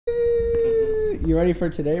You ready for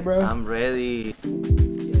today, bro? I'm ready.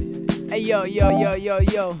 Hey, yo. I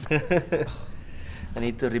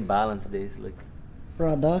need to rebalance this. Look.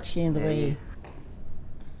 Productions, way.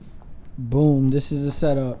 Boom. This is the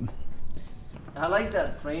setup. I like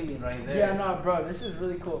that framing right there. Yeah, no, bro. This is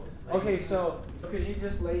really cool. Okay, so could you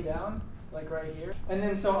just lay down, like right here, and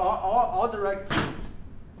then so I'll direct. You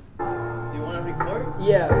want to record?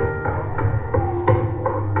 Yeah.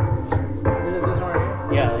 Is it this one right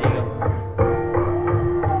here? Yeah, there you go.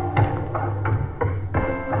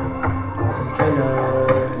 This is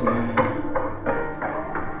colors, yeah.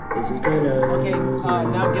 This is colors. Okay,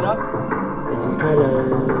 now get up. This is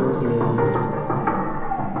colors, yeah.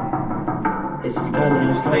 This is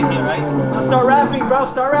colors, Right here, right? Now start rapping, bro.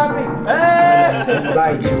 Start rapping. Hey!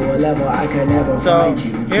 Right to a level I can never find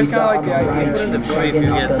you. Here's kind of like the idea. Put in the floor if you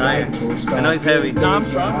get tired. I know it's heavy. No, I'm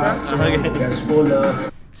strong, bro. That's full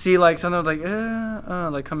of. See, like sometimes like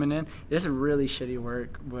coming in. This is really shitty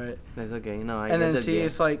work, but. That's okay, you know. I And get then the see, idea.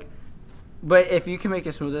 it's like, but if you can make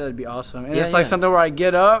it smoother, that'd be awesome. And Yeah, it's like yeah. something where I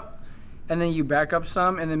get up, and then you back up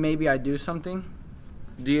some, and then maybe I do something.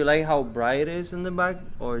 Do you like how bright it is in the back,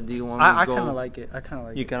 or do you want me to I go? kind of like it. I kind of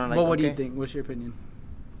like it. You kinda like But it, what do you okay. think? What's your opinion?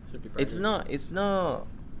 Should be It's brighter. not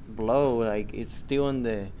blow. Like it's still in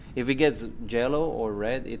the. If it gets yellow or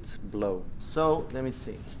red, it's blow. So let me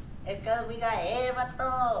see. Es que we got air,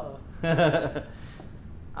 vato.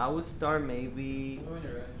 I would start maybe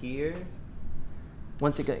here.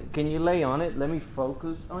 Once again, can you lay on it? Let me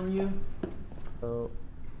focus on you. So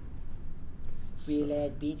Real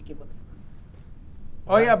ass beach.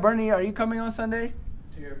 Oh yeah, Bernie, are you coming on Sunday?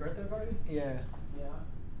 To your birthday party? Yeah. Yeah.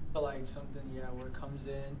 Like something, yeah, where it comes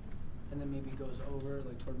in, and then maybe goes over,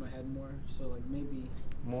 like toward my head more. So like maybe.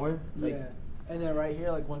 more. Like, Yeah. And then right here,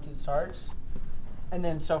 like once it starts, and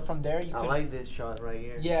then so from there you I can. like this shot right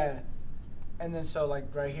here. Yeah. And then so like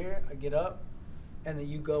right here, I get up, and then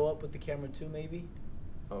you go up with the camera too, maybe.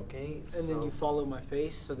 Okay. And then so- you follow my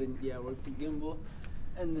face. So then yeah, work the gimbal,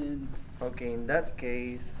 and then. Okay, in that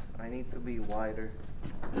case, I need to be wider.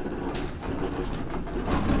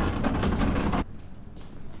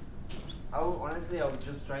 Honestly, I would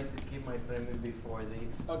just try to keep my framing before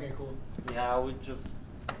these. Okay, cool. Yeah, I would just.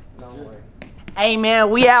 Don't worry. Hey man,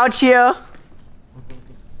 we out here.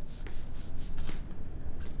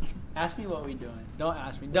 Ask me what we doing. Don't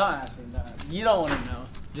ask me. Don't ask me. Don't ask me. You don't want to know.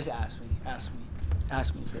 Just ask me. Ask me.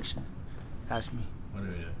 Ask me, Christian. Ask me. What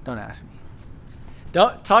do we do? Don't ask me.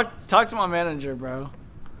 Don't talk to my manager, bro.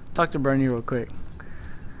 Talk to Bernie real quick.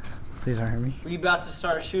 Please don't hurt me. We about to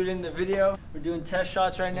start shooting the video. We're doing test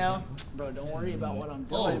shots right now. Bro, don't worry about what I'm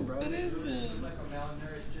doing, bro. What is this? Like a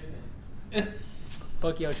malnourished chicken.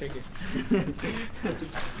 Fuck yo chicken.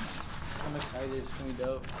 I'm excited. It's gonna be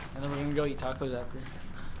dope. And then we're gonna go eat tacos after.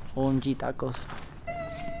 OMG tacos.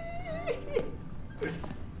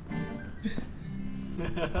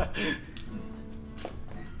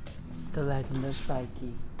 The Legend of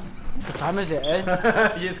Psyche. What time is it,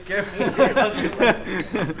 Ed? You scared me.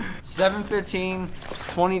 7:15,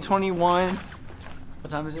 2021. What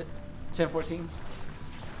time is it? 10:14?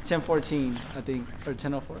 10:14, I think. Or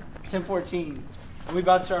 10:04. 10:14. And we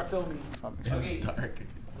about to start filming. Okay. It's dark.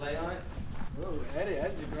 Lay on it. Oh,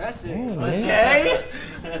 Ed's aggressive. Oh, okay.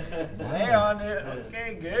 Lay on it.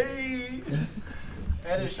 Okay, gay.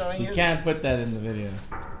 Ed is showing You his. can't put that in the video.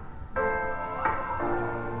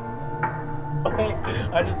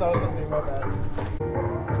 I just thought of something about that.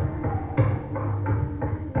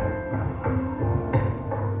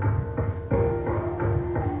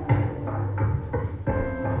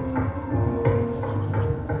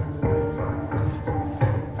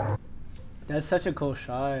 That's such a cool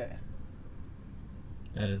shot.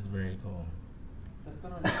 That is very cool. That's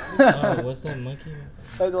good Oh, what's that monkey?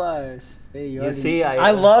 Douglas. Hey, you already- see, I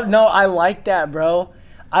I like that, bro.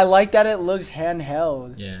 I like that it looks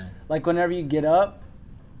handheld. Yeah. Like whenever you get up.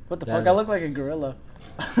 What the That fuck? I look like a looks- gorilla.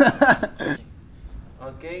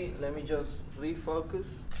 Okay, let me just refocus.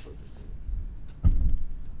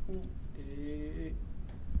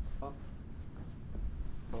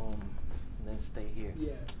 Boom. Then stay here.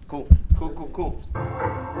 Yeah. Cool. Cool.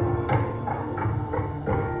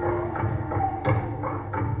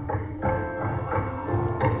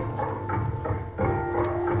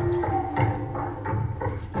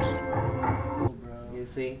 You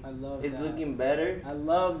see? I love it's that. looking better. I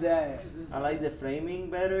love that. I like the framing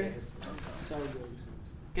better. So good.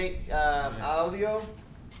 Okay, audio.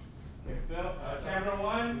 Camera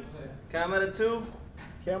 1, Camera 2.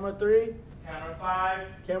 Camera 3, camera 5,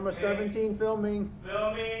 camera Okay. 17 filming.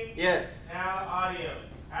 filming, Yes. now audio,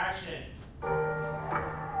 action.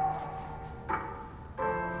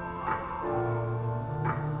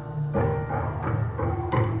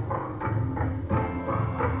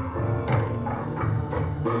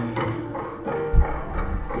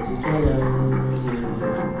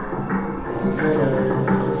 This is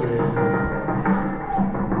colors, yeah.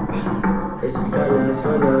 This is colors,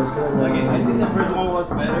 colors, colors. Okay, I think the first one was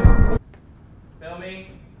better.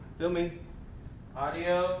 Filming. Filming.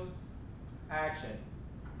 Audio. Action.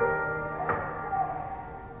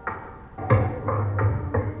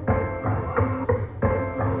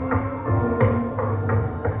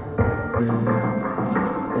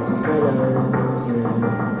 This is colors, yeah.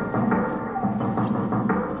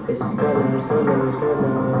 This is colors, colors,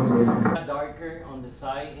 colors, yeah. Darker on the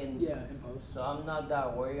side and Yeah, in post. so I'm not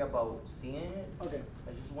that worried about seeing it. Okay.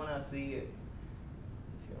 I just want to see it.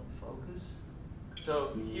 If you don't focus.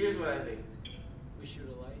 So here's what I think. We shoot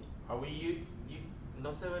a light. Are we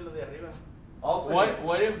no se ve lo de arriba? Open it.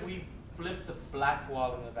 What if we flip the black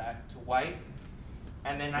wall in the back to white,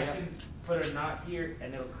 and then I Yeah. can put a knot here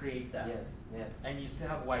and it'll create that. Yes, yes. And you still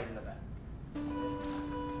have white in the back.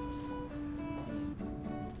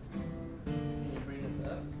 Can you bring this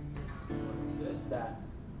up? Just that.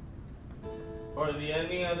 Or the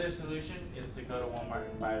only other solution is to go to Walmart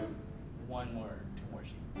and buy one more, two more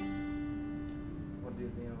sheets. What do you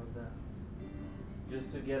think about that?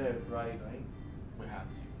 Just to get it right? We have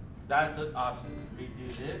to. That's the option.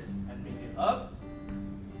 Redo this and make it up,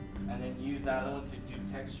 and then use the other one to do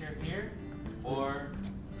texture here, or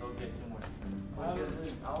go get two more sheets.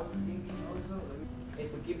 I was thinking also,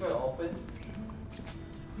 if we keep it open,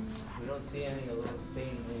 we don't see any little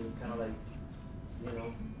stain and kind of like, you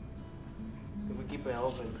know, if we keep it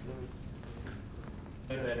open.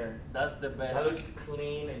 Way better. That's the best. That looks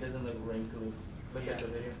clean. It doesn't look wrinkly. Look at Yeah. the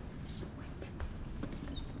video.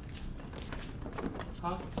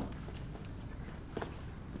 Huh?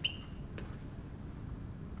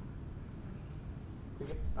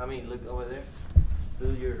 I mean, look over there.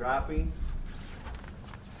 Do your wrapping.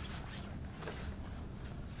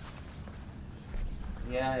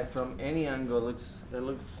 Yeah, from any angle, it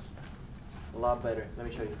looks a lot better. Let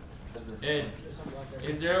me show you. Ed,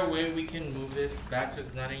 is there a way we can move this back so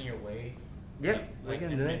it's not in your way? Yeah, Like, we can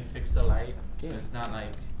and do then it. fix the light so Yeah. it's not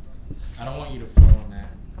like, I don't want you to fall on that.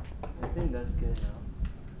 I think that's good now.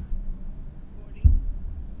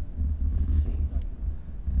 Let's see.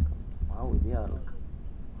 Wow, yeah, look.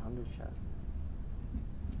 100 shot.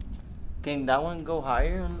 Can that one go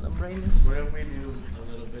higher on the brightness? What if we do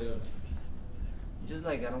a little bit of, Just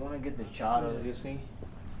like I don't want to get the shot of you see.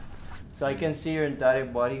 So I can see your entire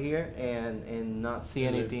body here and not see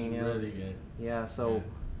it anything looks else. really good. Yeah, so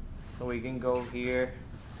we can go here.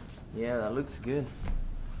 Yeah, that looks good.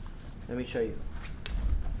 Let me show you.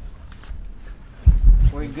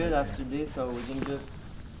 We're good after this, so we can just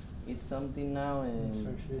eat something now and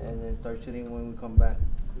then start shooting when we come back.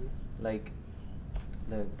 Like,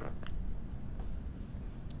 look.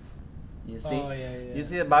 You see? Oh, yeah, yeah. You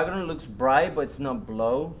see the background looks bright, but it's not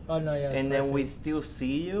blow. Oh no, yeah. it's And then we perfect. still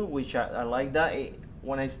see you, which I like that.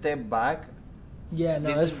 When I step back, Yeah, no,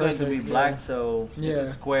 this that's is going to be perfect, black, yeah. so it's Yeah.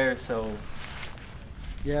 a square, so.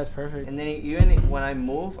 Yeah, it's perfect. And then even when I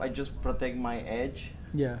move, I just protect my edge.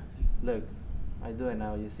 Yeah. Look, I do it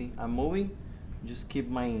now, you see? I'm moving, just keep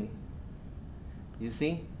my, you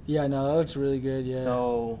see? Yeah, no, that looks really good. Yeah.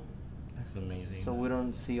 So That's amazing. we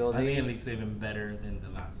don't see all I think it the looks even better than the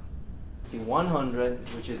last one. 100,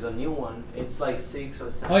 which is a new one. It's like $600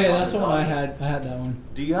 or $700. Oh yeah, that's the one I had. I had that one.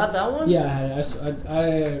 Do you have that one? Yeah, I had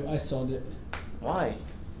it. I sold it Why?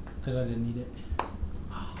 because I didn't need it.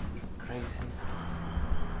 Crazy.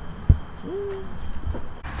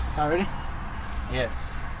 All ready?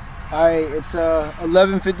 Yes. All right, it's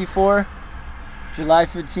 11:54, July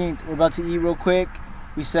 15th. We're about to eat real quick.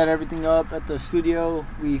 We set everything up at the studio.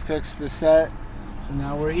 We fixed the set, so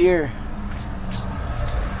now we're here.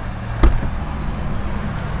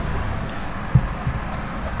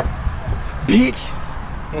 Bitch.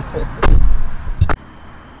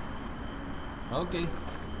 Okay.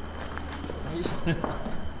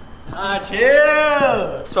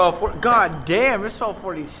 Chill. So, God damn, it's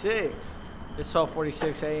 12:46. It's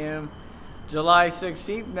 12:46 a.m. July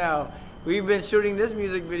 16th now. We've been shooting this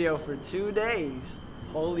music video for 2 days.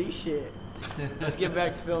 Holy shit. Let's get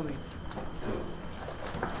back to filming.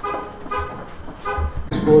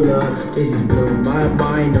 Full of, this is blue, my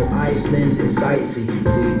mind, no Iceland's and sightseeing.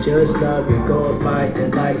 We just love it, go by the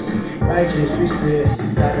lights. Righteous, we split, this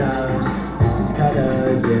is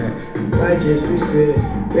colors, yeah. Righteous, we split,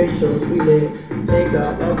 ratios, we lit. Take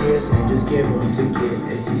out our gifts and just give them to kids.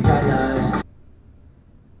 This is colors.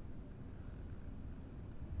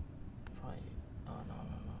 Oh, no.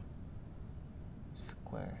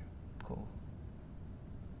 Square. Cool.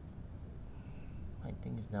 I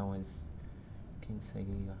think it's that one's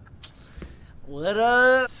Quinceañera. What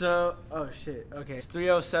up? So, oh shit. Okay, it's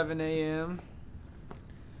 3:07 a.m.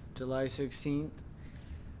 July 16th.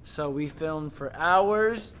 So we filmed for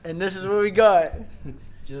hours, and this is what we got.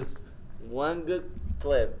 Just one good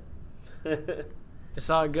clip. It's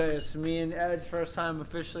all good. It's me and Ed's first time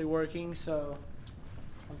officially working, so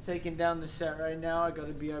I'm taking down the set right now. I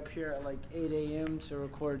gotta be up here at like 8 a.m. to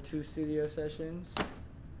record 2 studio sessions.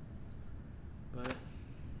 But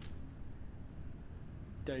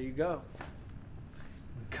there you go.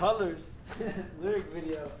 Colors. Lyric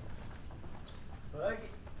video. Fuck it.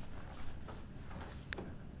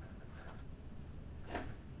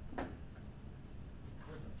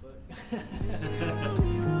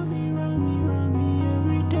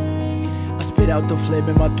 I spit out the flame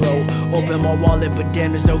in my throat. Open my wallet, but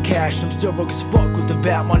damn, there's no cash. I'm still broke as fuck with the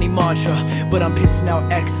bad money mantra, but I'm pissing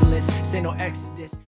out excellence. Say no exodus.